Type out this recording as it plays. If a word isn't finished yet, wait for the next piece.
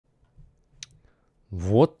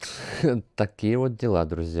Вот такие вот дела,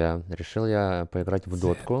 друзья. Решил я поиграть в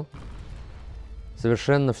дотку.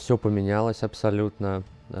 Совершенно все поменялось абсолютно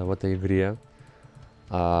в этой игре.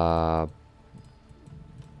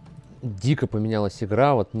 Дико поменялась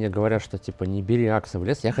игра. Вот мне говорят, что типа не бери Акса в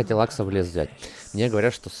лес. Я хотел Акса в лес взять. Мне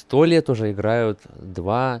говорят, что 100 лет уже играют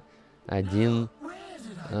 2, 1,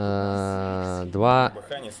 2...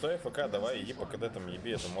 БХ не стой, ФК, давай иди по КД там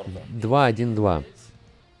еби эту морду. 2, 1, 2.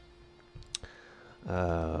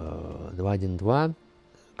 2, 1, 2.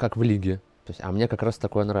 Как в лиге. То есть, а мне как раз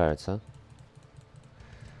такое нравится.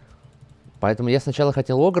 Поэтому я сначала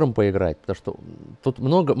хотел Огром поиграть, потому что тут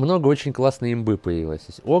много очень классной имбы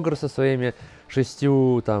появилось. Огр со своими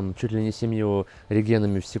 6, там, чуть ли не 7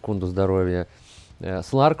 регенами в секунду здоровья.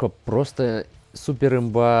 Сларко просто супер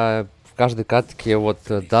имба. В каждой катке вот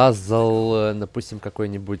Дазл, допустим,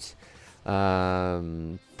 какой-нибудь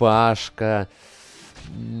Пашка.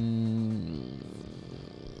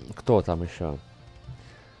 Кто там еще?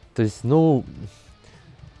 То есть, ну,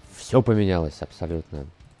 все поменялось абсолютно.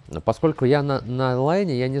 Но поскольку я на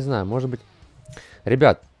лайне, я не знаю, может быть...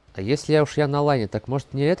 Ребят, а если я на лайне, так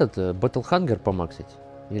может мне этот Battle Hunger помаксить?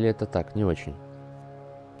 Или это так, не очень?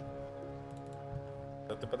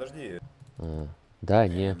 Да ты подожди. Да,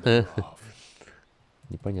 не.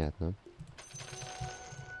 Непонятно.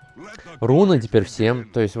 Руны теперь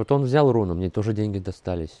всем. То есть вот он взял руну, мне тоже деньги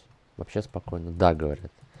достались. Вообще спокойно. Да,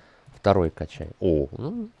 говорят. Второй качай. О,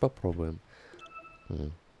 ну попробуем.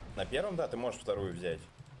 На первом, да, ты можешь вторую взять.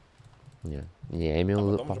 Не, я имел в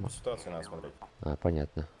виду... Потом уже по ситуации надо смотреть.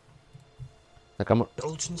 Понятно. Так, а Да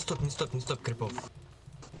лучше не стоп, крипов.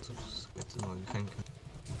 Это механика.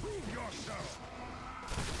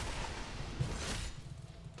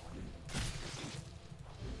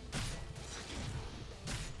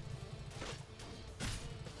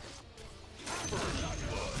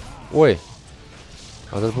 Ой,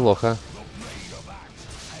 вот это плохо.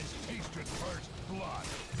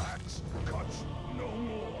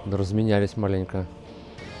 Да разменялись маленько.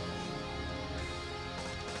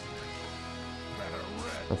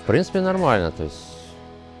 Ну, в принципе, нормально, то есть...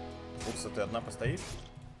 Укса, ты одна постоишь?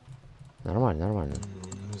 Нормально.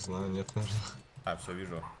 Не знаю, нет, наверное. А, все,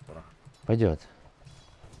 вижу. Ура. Пойдет.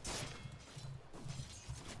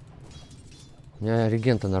 У меня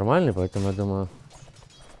реген-то нормальный, поэтому я думаю...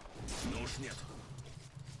 Ну уж нет.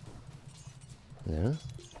 Да?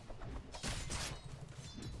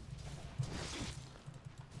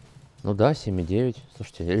 Ну да, 7,9.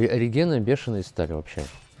 Слушайте, регены бешеные стали вообще.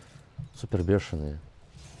 Супер бешеные.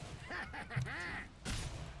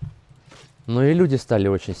 Ну и люди стали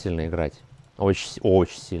очень сильно играть.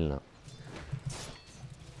 Очень сильно.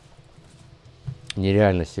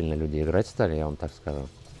 Нереально сильно люди играть стали, я вам так скажу.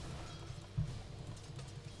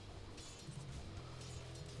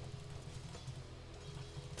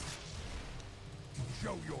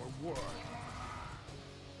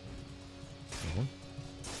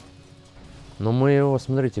 Но мы его,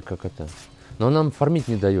 смотрите, как это. Но нам фармить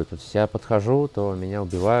не дают. Вот если я подхожу, то меня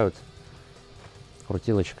убивают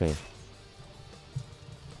крутилочкой.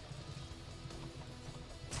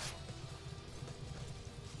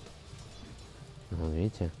 Ну,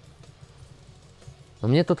 видите? Но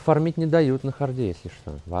мне тут фармить не дают на харде, если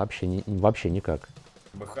что. Вообще никак.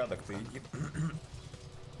 БХ, так ты иди.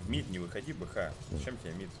 В мид не выходи, БХ. Зачем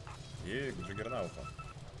тебе мид? И к Джаггернауту.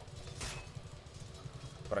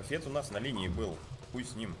 Профет у нас на линии был. Хуй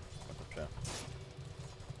с ним. Вообще.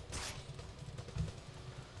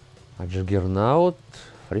 А Джаггернаут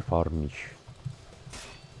фрифармич.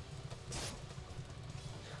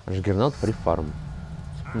 Джаггернаут фрифарм.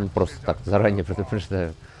 Ну, просто так, заранее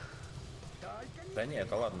предупреждаю. Да не,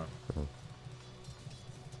 это ладно.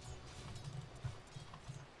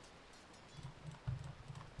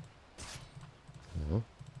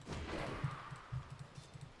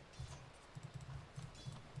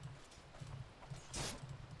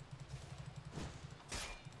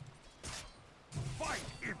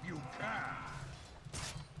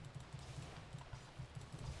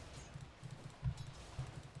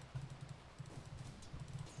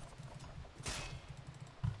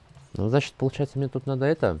 Ну, значит, получается, мне тут надо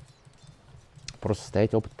это... Просто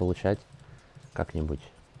стоять, опыт получать как-нибудь.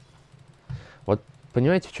 Вот,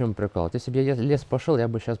 понимаете, в чем прикол? Вот если бы я лес пошел, я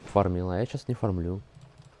бы сейчас фармил, а я сейчас не фармлю.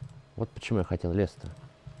 Вот почему я хотел лес-то.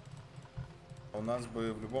 У нас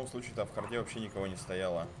бы в любом случае там в харде вообще никого не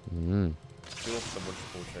стояло. Ты опыта больше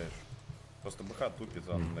получаешь. Просто БХ тупит,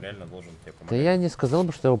 он реально должен тебе помогать. Да я не сказал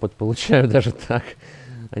бы, что я опыт получаю даже так.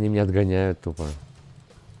 Они меня отгоняют тупо.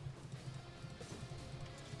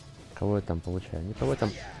 Кого я там получаю? Никого там...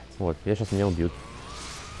 Вот, я сейчас меня убьют.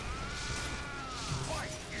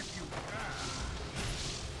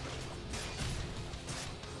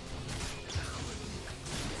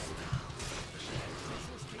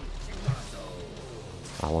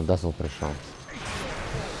 А, вон Дазл пришел.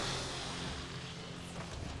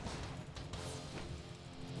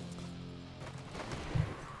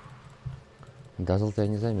 Дазл-то я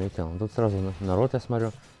не заметил. Тут сразу народ, я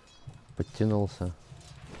смотрю, подтянулся.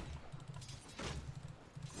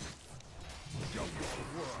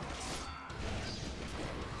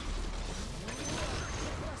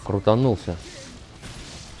 Крутанулся.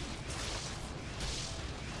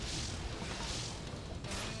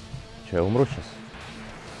 Че, я умру сейчас?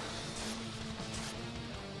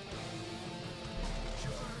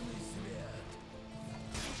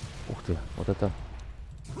 Ух ты, вот это.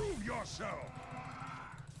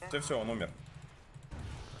 Все, он умер.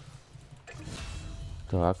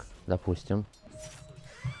 Так, допустим.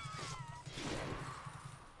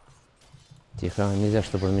 Тихо, нельзя,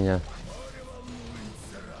 чтобы меня...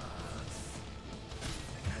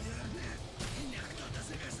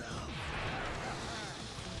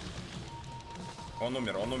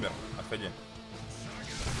 Он умер. Отходи.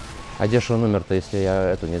 А где же он умер-то, если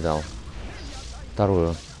я эту не дал?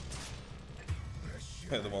 Вторую.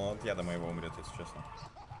 Я думал, он от яда моего умрет, если честно.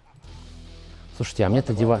 Слушайте, а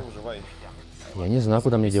мне-то девать... Я не знаю,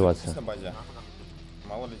 куда мне деваться. На базе.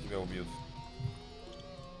 Мало ли тебя убьют.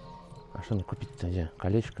 А что мне купить-то где?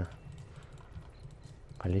 Колечко?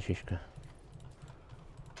 Колечечко.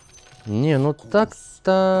 Не, ну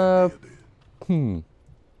так-то...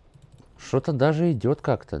 Что-то даже идет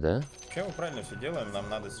как-то, да? Вообще мы правильно все делаем. Нам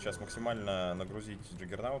надо сейчас максимально нагрузить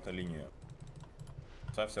Джаггернаута линию.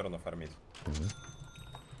 Все равно фармить.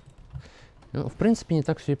 Ну, в принципе, не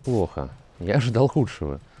так все и плохо. Я ожидал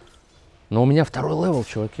худшего. Но у меня второй левел,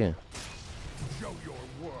 чуваки.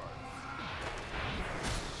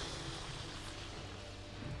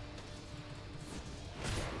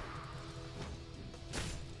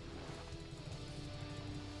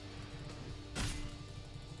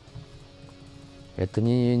 Это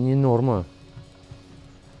не норма.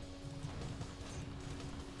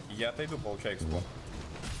 Я отойду, получаю экспо.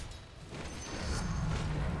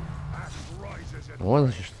 Вот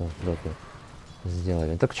значит что Дота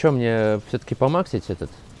сделали. Так что, мне все-таки помаксить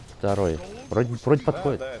этот второй? Вроде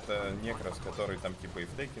подходит. Да, это Necros, который там типа и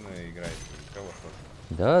в Текина играет, и кого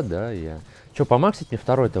что. Да, я. Че, помаксить мне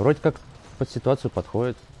второй-то? Вроде как под ситуацию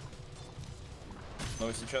подходит.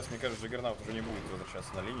 Но сейчас, мне кажется, Джаггернаут уже не будет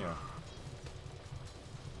возвращаться на линию.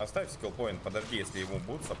 Оставь скиллпоинт, подожди, если ему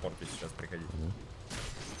будут саппорты сейчас приходить.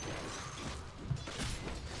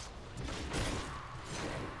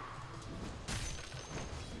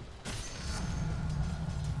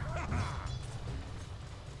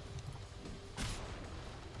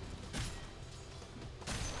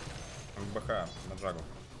 БХ на Джагу.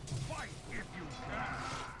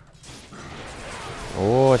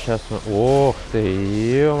 О, сейчас... Ох ты,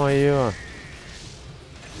 ё-моё.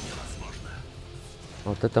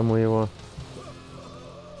 Вот это мы его...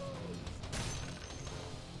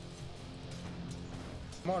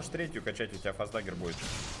 Можешь третью качать, у тебя фастдаггер будет.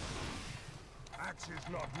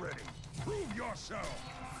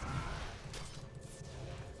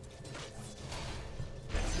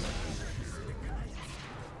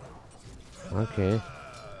 Окей.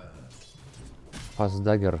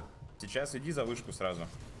 Фастдаггер. Сейчас иди за вышку сразу.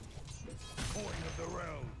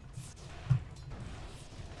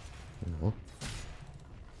 Ну.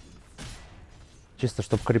 Чисто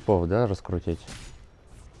чтоб крипов, да, раскрутить?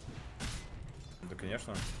 Да,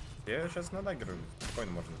 конечно. Я сейчас на даггер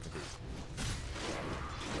спокойно можно накатить.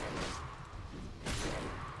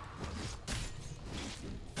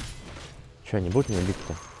 Че, не будет меня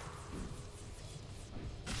бить-то?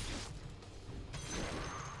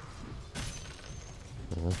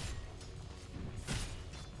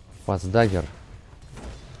 Фастдаггер.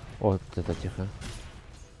 Вот это тихо.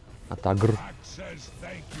 Атагр.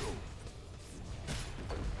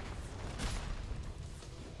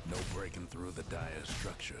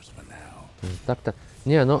 Так-то.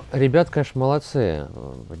 Не, ну, ребят, конечно, молодцы.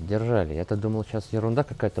 Поддержали. Я-то думал, сейчас ерунда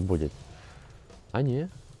какая-то будет. А не.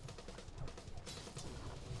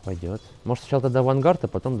 Пойдет. Может, сначала тогда авангард, а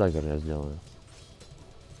потом даггер я сделаю.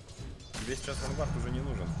 Тебе сейчас авангард уже не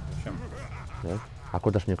нужен. Зачем? Да? А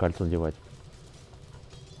куда ж мне кольцо девать?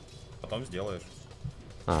 Потом сделаешь.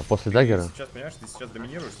 А, после даггера? Сейчас, понимаешь, ты сейчас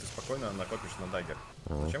доминируешь, ты спокойно накопишь на даггер.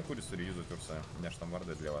 Зачем курицу реюзать Урса? У меня же там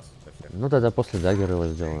варды для вас. Ну тогда после даггера его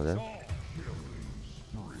сделаю, да?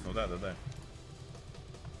 Ну да.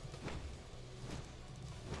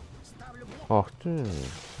 Ах ты.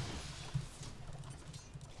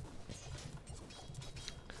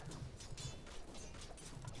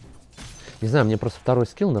 Не знаю, мне просто второй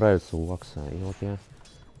скилл нравится у Вакса. И вот я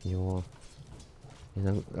его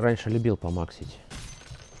раньше любил помаксить.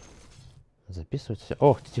 Записывать все.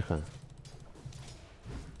 Ох, тихо.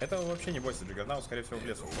 Это вообще не бойся, Джиггернаут, скорее всего, в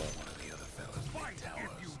лес ушел.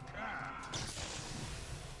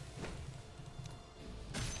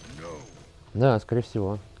 Да, скорее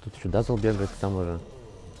всего. Тут еще дазл бегает к тому же.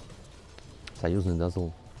 Союзный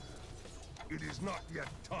дазл.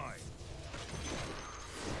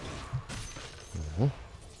 Угу.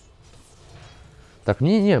 Так,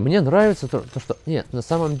 мне нравится то, что... Нет, на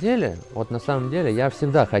самом деле, я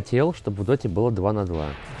всегда хотел, чтобы в доте было 2 на 2.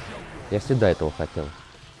 Я всегда этого хотел.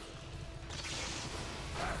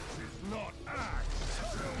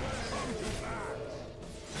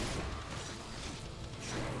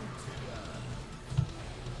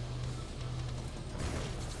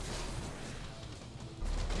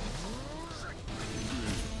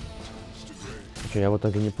 Что, я в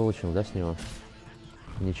итоге не получил, да, с него?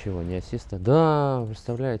 Ничего, не ассиста. Да,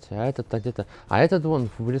 представляете, а этот-то где-то... А этот вон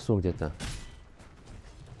в лесу где-то.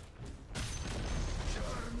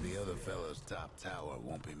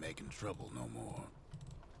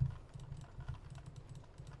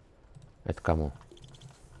 Это кому?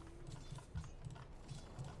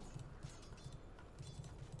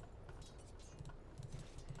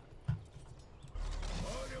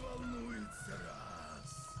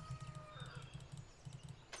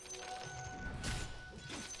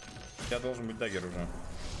 Я должен быть даггер уже.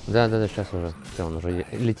 Да, сейчас уже. Все, он уже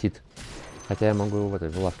летит. Хотя я могу его в этой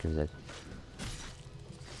в лавке взять.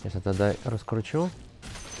 Сейчас я тогда раскручу.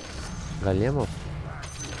 Големов.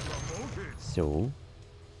 Все.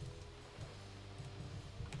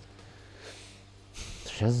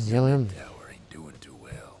 Сейчас сделаем.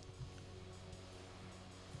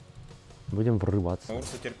 Будем врываться. На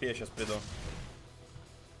Урса терпи, я сейчас приду.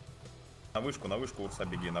 На вышку, Урса,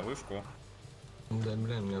 беги, на вышку. Да,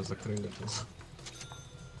 бля, меня закрыли.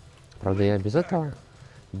 Правда, я без этого.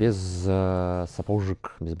 Без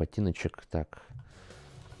сапожек, без ботиночек. Так.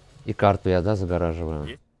 И карту я, да, загораживаю.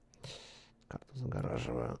 Есть? Карту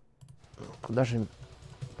загораживаю. Куда же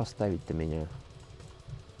поставить-то меня?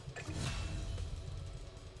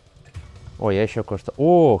 Ой, я еще кое-что...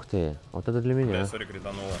 Ох ты! Вот это для меня. Бля, сори,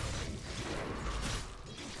 гриданула.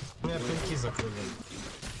 Меня пинки закрыли.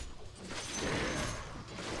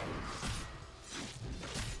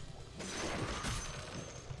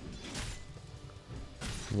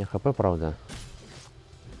 У меня хп, правда.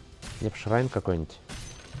 Мне б шрайн какой-нибудь.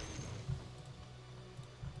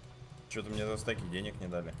 Что-то мне за стаки денег не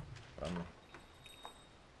дали. Правда.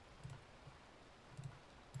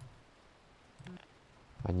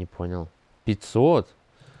 А не понял. 500?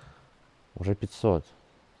 Уже 500.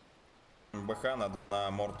 БХ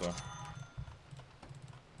на морту.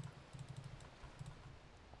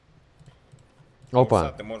 Опа.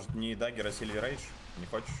 Урса, ты, может, не даггер, а сильверейдж? Не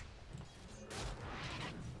хочешь?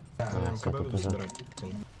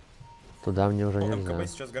 Туда мне уже МКБ нельзя.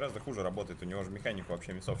 сейчас гораздо хуже работает. У него же механику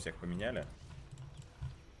вообще мясов всех поменяли.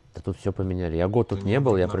 Да тут все поменяли. Я год тут не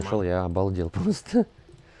был, я пришел, я обалдел просто.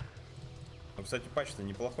 Ну, кстати, патч-то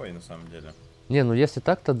неплохой на самом деле. Не, ну если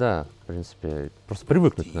так, то да, в принципе. Просто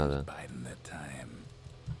привыкнуть надо.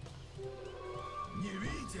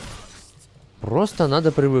 Просто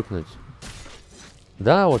надо привыкнуть.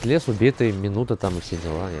 Да, вот лес убитый, минута там и все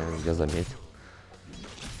дела, я заметил.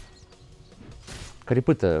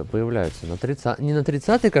 Крипы-то появляются на 30... Не на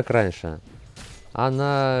 30-й, как раньше, а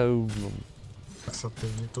на... Кстати,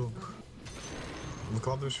 YouTube.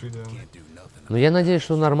 Выкладываешь видео. Ну, я надеюсь,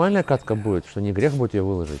 что нормальная катка будет, что не грех будет ее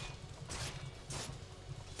выложить.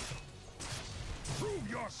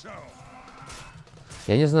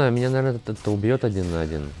 Я не знаю, меня, наверное, это убьет 1 на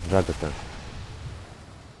 1. Жак это.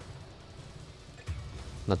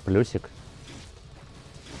 Над плюсик.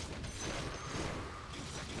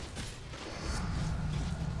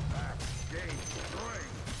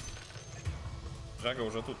 Жага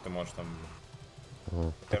уже тут, ты можешь там...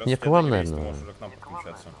 Так мне к вам, наверное. Ты можешь уже к нам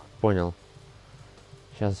подключаться. Понял.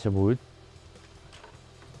 Сейчас все будет.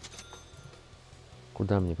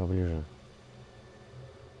 Куда мне поближе?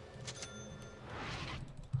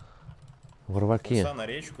 В рваке. Урса на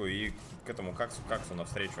речку и к этому каксу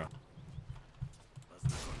навстречу.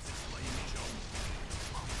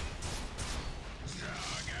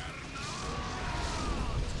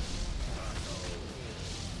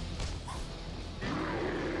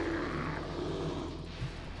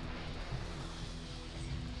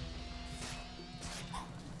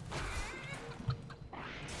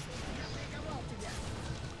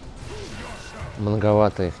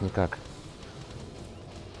 Многовато их никак.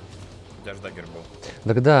 У тебя же даггер был.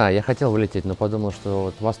 Так да, я хотел вылететь, но подумал, что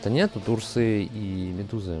вот вас-то нет, тут Урсы и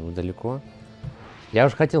Медузы далеко. Я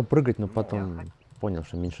уже хотел прыгать, но потом понял,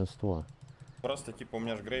 что меньшинство. Просто типа у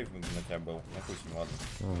меня же грейв на тебя был. Ну пусть, ладно.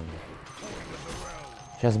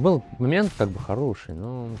 Сейчас был момент как бы хороший,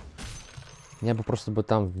 но я бы просто бы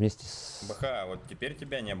там вместе с... БХ, вот теперь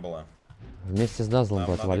тебя не было. Вместе с Дазлом бы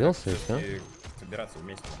Нам надо отвалился и как-то все. собираться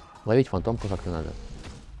вместе. Ловить фантомку как-то надо.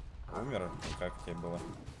 Умер? И как тебе было?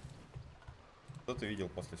 Что ты видел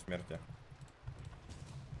после смерти?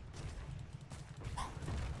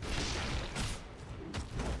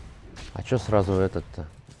 А чё сразу этот-то?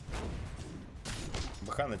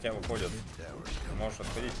 БХ на тебя выходят. Можешь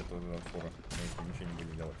отходить от фуры, если ничего не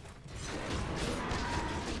будешь делать.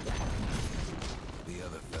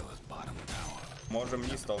 Можем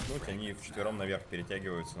не столкнуть, они вчетвером наверх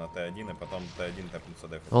перетягиваются на Т1, и потом Т1 тэпнутся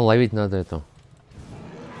деф. О, ловить надо эту.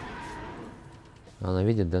 Она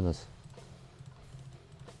видит, да, нас?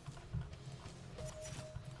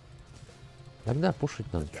 Тогда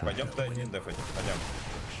пушить надо. Чё? Пойдем Т1 дефать, пойдем.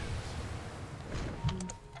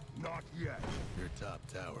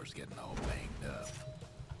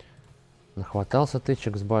 Нахватался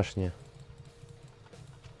тычек с башни.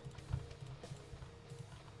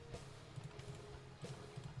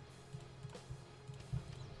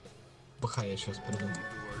 ПХ я сейчас приду.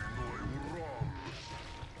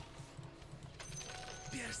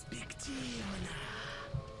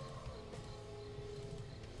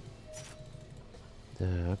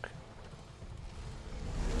 Так.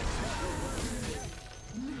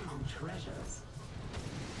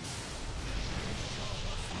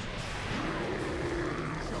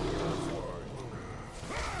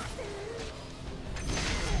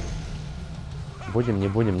 Будем, не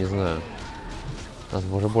будем, не знаю. Нас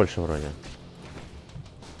уже больше вроде.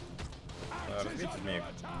 Разбейте змеек.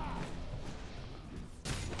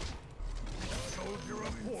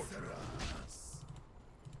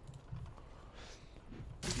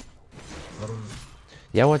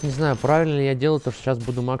 Я вот не знаю, правильно ли я делаю то, что сейчас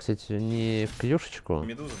буду максить не клюшечку,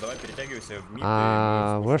 Медуза, давай перетягивайся в мид.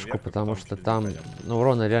 а и мы вешку, вверх, и потому потом что через там них пойдем. ну,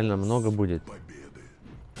 урона реально много будет.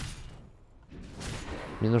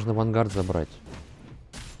 Мне нужно авангард забрать.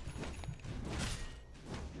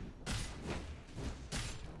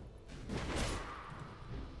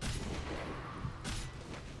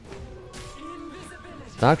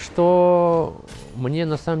 Так что мне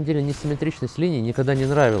на самом деле несимметричность линий никогда не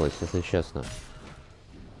нравилась, если честно.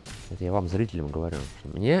 Это я вам, зрителям, говорю.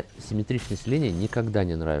 Мне симметричность линий никогда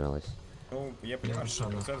не нравилась. Ну, я понимаю, что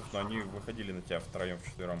Хорошо, 100%, но они выходили на тебя втроем,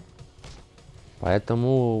 вчетвером.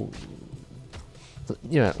 Поэтому...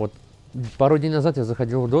 Не, вот пару дней назад я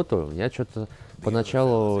заходил в доту, я что-то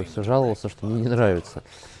поначалу все жаловался, что мне не нравится.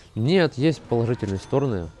 Нет, есть положительные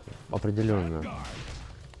стороны, определенно.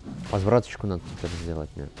 Возвраточку надо теперь сделать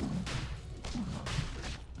мне.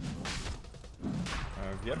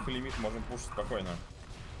 Вверх и лимит можем пушить спокойно.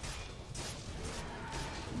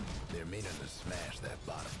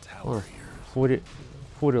 О,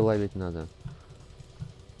 фури ловить надо.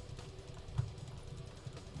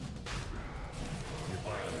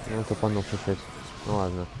 Ну, тупанул чуть-чуть. Ну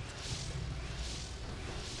ладно.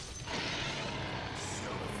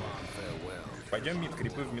 Пойдем мид,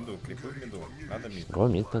 крипы в миду, Надо мид. Го,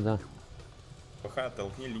 мид тогда. ПХ,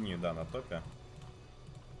 толкни линию, да, на топе.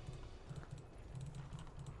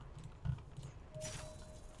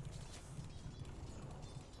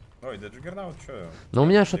 Ой, да Джиггернаут, чё? Но у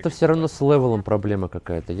меня что-то все равно с левелом проблема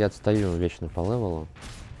какая-то. Я отстаю вечно по левелу.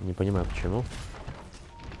 Не понимаю почему.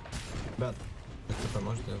 Ребят, кто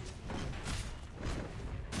поможет делать?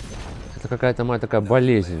 Это какая-то моя такая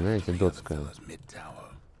болезнь, знаете, дотская.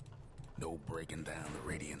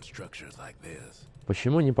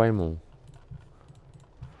 Почему, не пойму.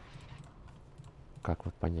 Как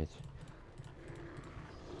вот понять?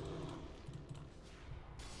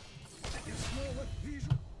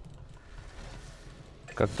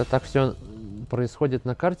 Как-то так все происходит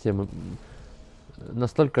на карте.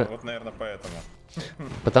 Настолько... Вот, наверное, поэтому.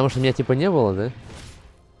 Потому что меня типа не было, да?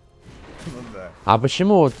 Ну да. А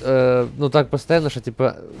почему вот, ну так постоянно, что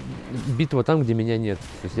типа битва там, где меня нет?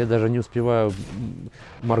 То есть я даже не успеваю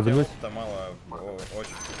моргнуть. Это мало,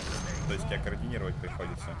 очень. То есть тебя координировать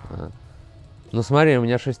приходится. Ага. Ну смотри, у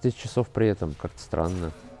меня 6000 часов при этом, как-то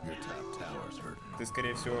странно. Ты,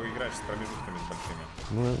 скорее всего, играешь с промежутками с большими.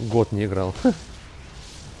 Ну, год не играл.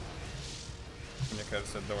 Мне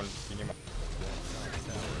кажется, это довольно-таки немало.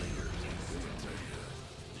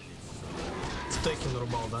 Стеки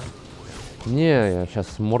нарубал, да? Не, я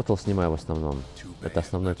сейчас Mortal снимаю в основном. Это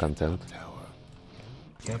основной контент.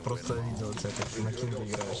 Я просто видел тебя, как ты на Кинге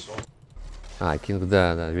играешь. А, Кинг,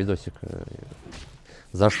 да, да, видосик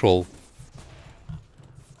зашел.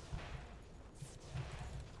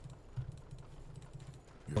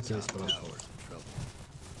 Вот я здесь прошел.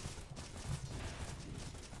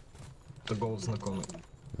 Это голос знакомый.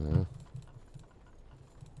 А.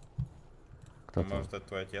 Кто там? Может, это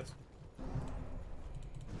твой отец?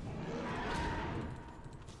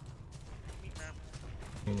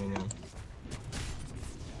 Не-не-не.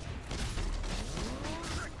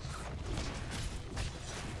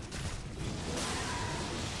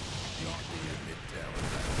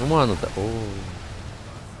 Ну ману-то. О,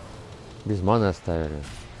 без маны оставили.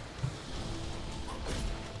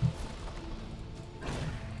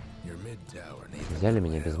 Взяли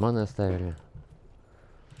меня, без маны оставили.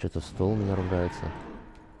 Что-то стол у меня ругается.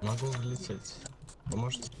 Могу влететь. Вы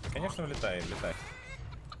можете? Конечно, влетай, влетай.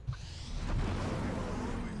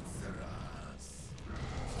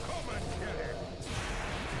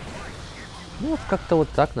 Ну, вот как-то вот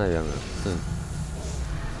так, наверное.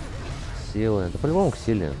 Силы. Это по-любому к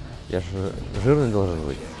силе. Я же жирный должен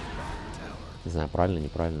быть. Не знаю, правильно,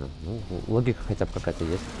 неправильно. Ну, логика хотя бы какая-то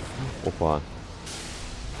есть. Опа.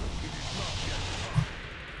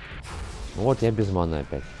 Ну вот я без маны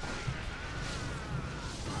опять.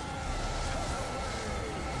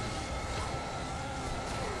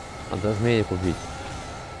 Надо змеек убить.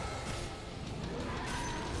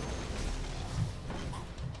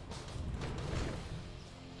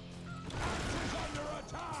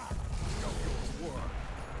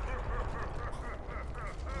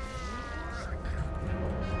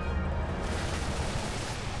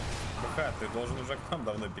 БХ, ты должен уже к нам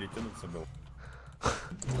давно перетянуться был.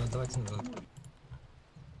 Ну, давайте назад.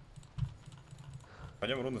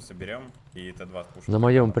 Пойдем руны соберем и Т2 спушим. На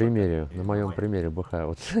моем примере БХ.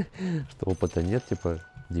 Вот что опыта нет, типа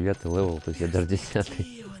 9 левел, то есть я даже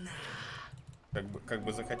 10. Как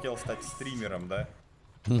бы захотел стать стримером, да?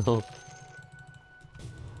 Ну.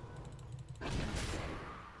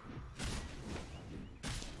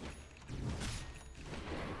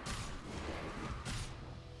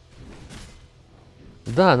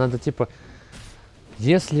 Да, надо типа,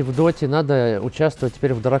 если в доте надо участвовать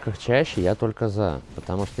теперь в драках чаще, я только за.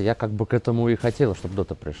 Потому что я как бы к этому и хотел, чтобы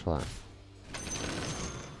дота пришла.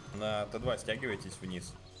 На Т2 стягивайтесь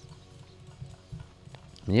вниз.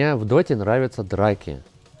 Мне в доте нравятся драки.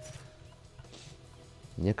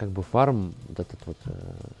 Мне как бы фарм вот этот вот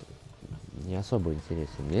не особо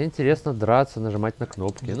интересен. Мне интересно драться, нажимать на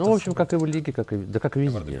кнопки. Ну, в общем, как и в лиге, как и, да как и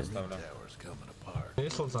везде.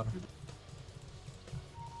 Есть лазар?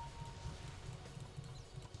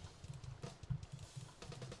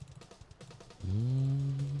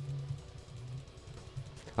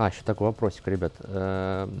 А, еще такой вопросик, ребят.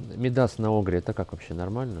 Мидас на Огре, это как вообще,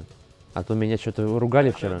 нормально? А то меня что-то ругали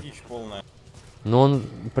вчера. Дичь полная. Но он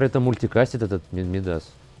при этом мультикастит, этот Мидас.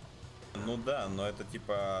 Ну да, но это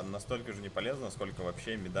типа настолько же не полезно, сколько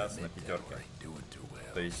вообще Мидас на пятерке.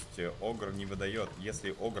 То есть Огр не выдает,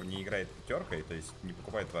 если Огр не играет пятеркой, то есть не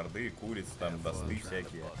покупает варды, куриц, там, досты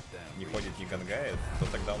всякие, не ходит, не гангает, то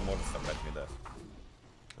тогда он может собрать Мидас.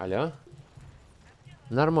 Алло?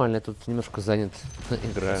 Нормально, я тут немножко занят,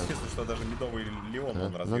 играю. Если что, даже медовый Леон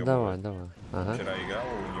он разъебывает. Ну давай, давай. Ага. Вчера играл,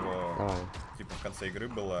 у него Давай. типа в конце игры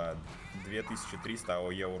было 2300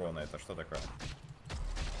 АОЕ урона. Это что такое?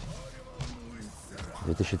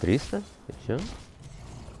 2300? И все?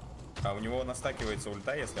 А у него настакивается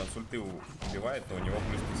ульта, если он с ульты убивает, то у него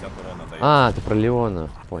плюс 50 урона дает. А, ты про Леона,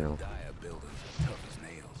 понял.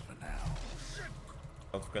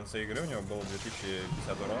 Вот в конце игры у него было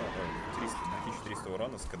 2050 урона, 2300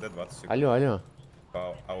 урона с КД 20 секунд. Алло, алло.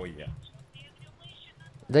 По АОЕ.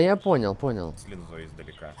 Да я понял, понял. С линзой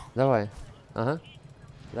издалека. Давай. Ага.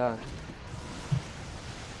 Да.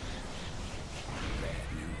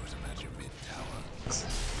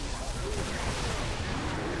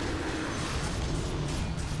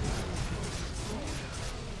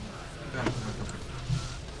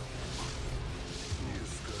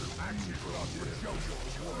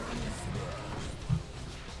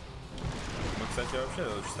 Мы, кстати, вообще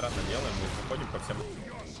очень странно делаем, мы заходим по всем...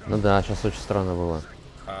 Ну да, сейчас очень странно было.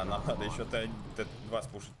 А нам надо еще Т2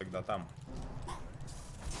 спушить тогда там.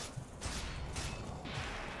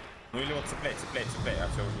 Ну или вот цепляй, а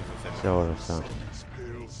все уже не зацепляй. Все уже, все.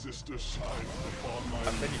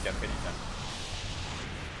 Отходите, отходите.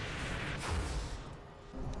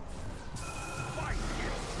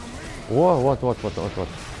 О, вот.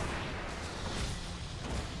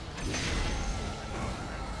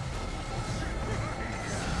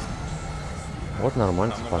 Вот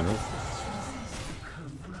нормально, цепанул.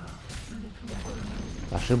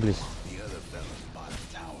 Ошиблись.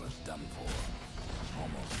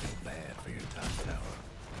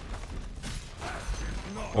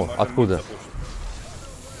 О, откуда?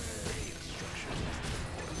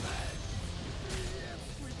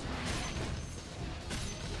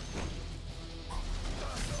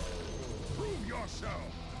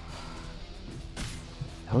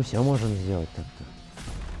 Ну все можем сделать так-то.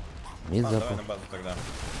 Мид Давай запал. на базу тогда.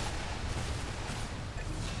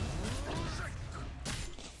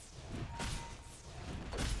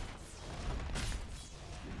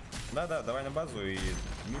 Да, давай на базу и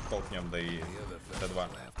мид толкнем, да и Т2.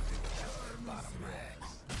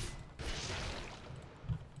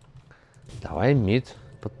 Давай мид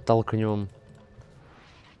подтолкнем.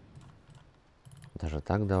 Даже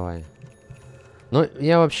так давай. Ну,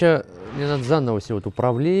 я вообще... Мне надо заново все вот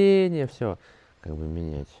управление, все как бы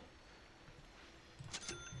менять.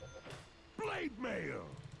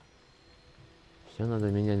 Все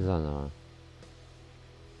надо менять заново.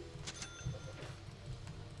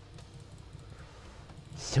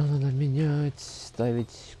 Все надо менять,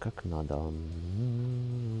 ставить как надо.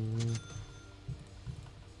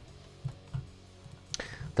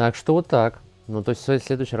 Так что вот так. Ну, то есть в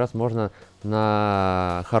следующий раз можно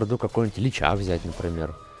на харду какой-нибудь лича взять,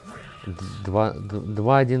 например.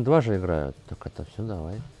 2-1-2 же играют. Так это все,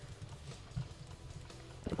 давай.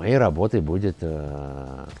 Моей работой будет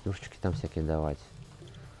плюшечки там всякие давать.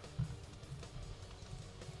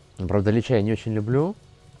 Правда, лича я не очень люблю.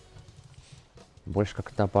 Больше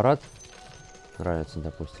как-то аппарат нравится,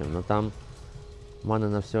 допустим. Но там маны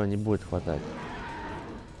на все не будет хватать.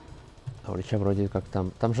 А у лича вроде как там...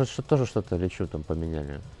 Там же тоже что-то лечу там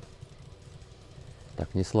поменяли.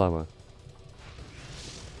 Так, не слабо.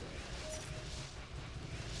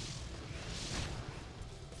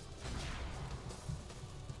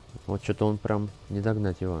 Вот что-то он прям не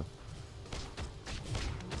догнать его.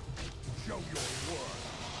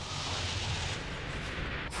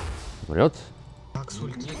 Врет? Макс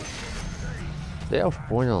ульти. Да я уж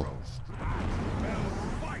понял.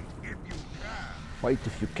 Fight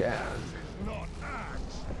if you can.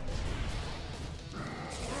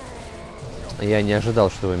 Я не ожидал,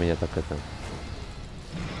 что вы меня так это...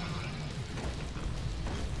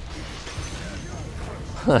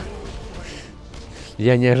 Ха.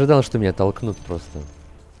 Я не ожидал, что меня толкнут просто.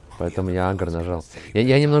 Поэтому я агр нажал.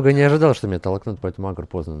 Я немного не ожидал, что меня толкнут, поэтому агр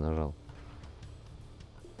поздно нажал.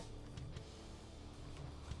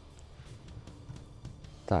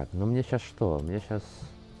 Так, ну мне сейчас что? Мне сейчас...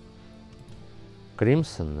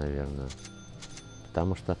 Кримсон, наверное.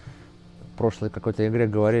 Потому что в прошлой какой-то игре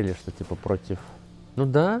говорили, что типа против... Ну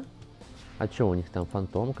да. А чё, у них там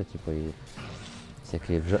фантомка, типа, и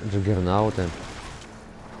всякие джаггернауты.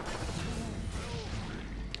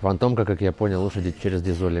 Фантомка, как я понял, лучше через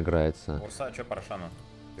дизоль играется. Урса, а чё по Рошану?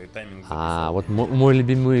 Ты тайминг А записал. вот мой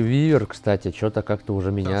любимый Вивер, кстати, что-то как-то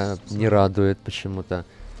уже меня не радует почему-то.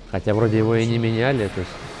 Хотя вроде его и не меняли, то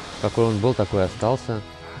есть какой он был, такой остался.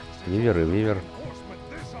 Вивер и Вивер.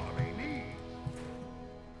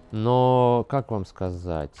 Но, как вам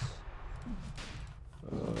сказать?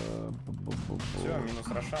 Все, минус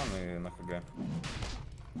Рошан и на ХГ.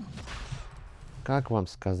 Как вам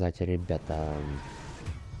сказать, ребята?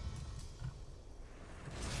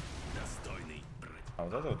 А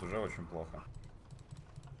вот это вот уже очень плохо.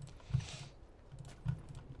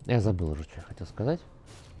 Я забыл уже, что я хотел сказать.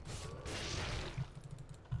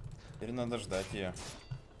 Теперь надо ждать ее.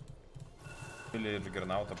 Или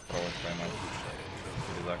Джиггернаута попробовать поймать.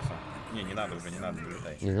 Через Акса. Не надо уже, не надо, не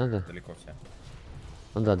летай. Не надо? Далеко все.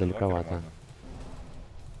 Ну да, далековато.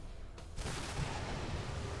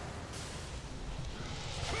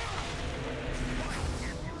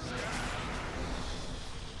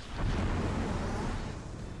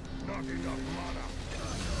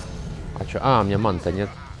 А чё? А, у меня ман-то нет.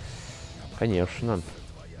 Конечно.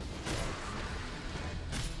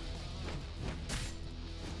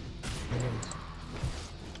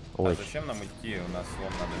 Ой. А зачем нам идти? У нас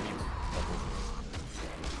слом надо мид.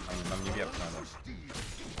 Нам не вверх надо.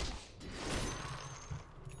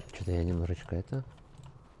 Что-то я немножечко это...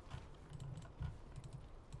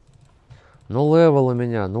 Ну, левел у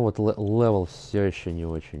меня. Ну, вот левел все еще не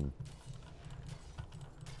очень.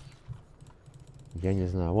 Я не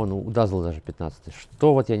знаю. Вон, у Дазла даже 15.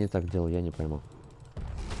 Что вот я не так делал, я не пойму.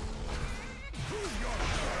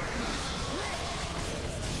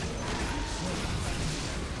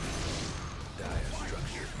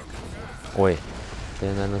 Ой, это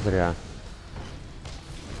я, наверное, зря.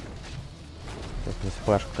 Сейчас не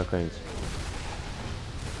спашка какая-нибудь.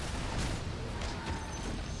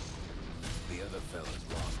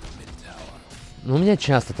 Ну, у меня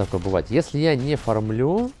часто такое бывает. Если я не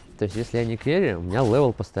фармлю, то есть если я не керри, у меня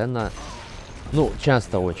левел постоянно... Ну,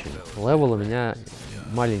 часто очень. Левел у меня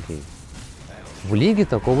маленький. В лиге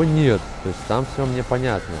такого нет. То есть там все мне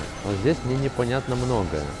понятно. А здесь мне непонятно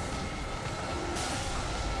многое.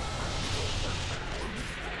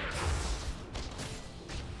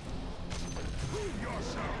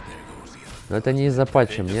 Но это не из-за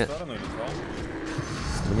патча, мне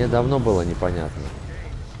давно было непонятно.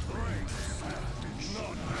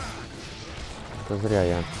 Это зря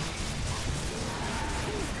я.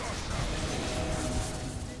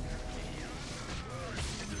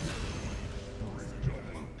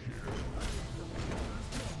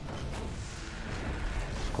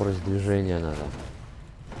 Скорость движения надо.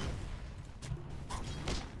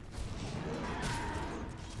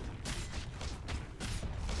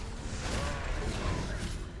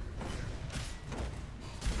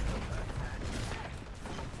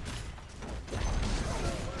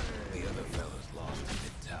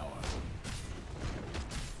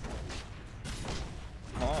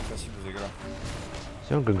 Спасибо за игру.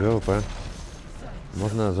 Все, ГГВП.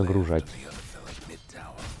 Можно загружать.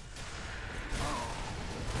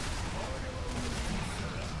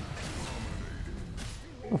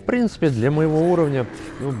 Ну, в принципе, для моего уровня,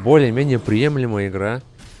 ну, более-менее приемлемая игра.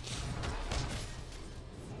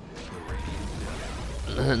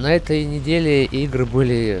 На этой неделе игры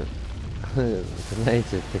были,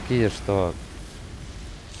 знаете, такие, что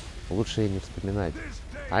лучше и не вспоминать.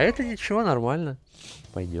 А это ничего, нормально.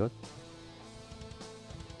 Пойдет.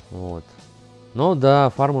 Вот. Ну да,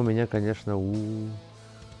 фарм у меня, конечно,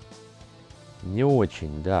 не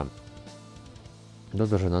очень, да. Но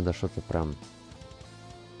даже надо что-то прям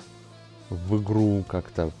в игру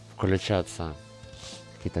как-то включаться.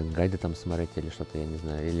 Какие-то гайды там смотреть или что-то, я не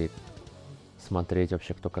знаю. Или смотреть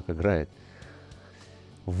вообще, кто как играет.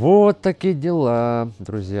 Вот такие дела,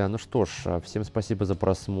 друзья. Ну что ж, всем спасибо за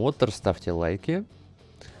просмотр. Ставьте лайки.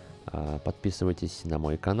 Подписывайтесь на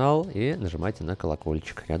мой канал и нажимайте на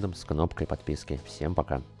колокольчик рядом с кнопкой подписки. Всем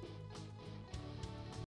пока.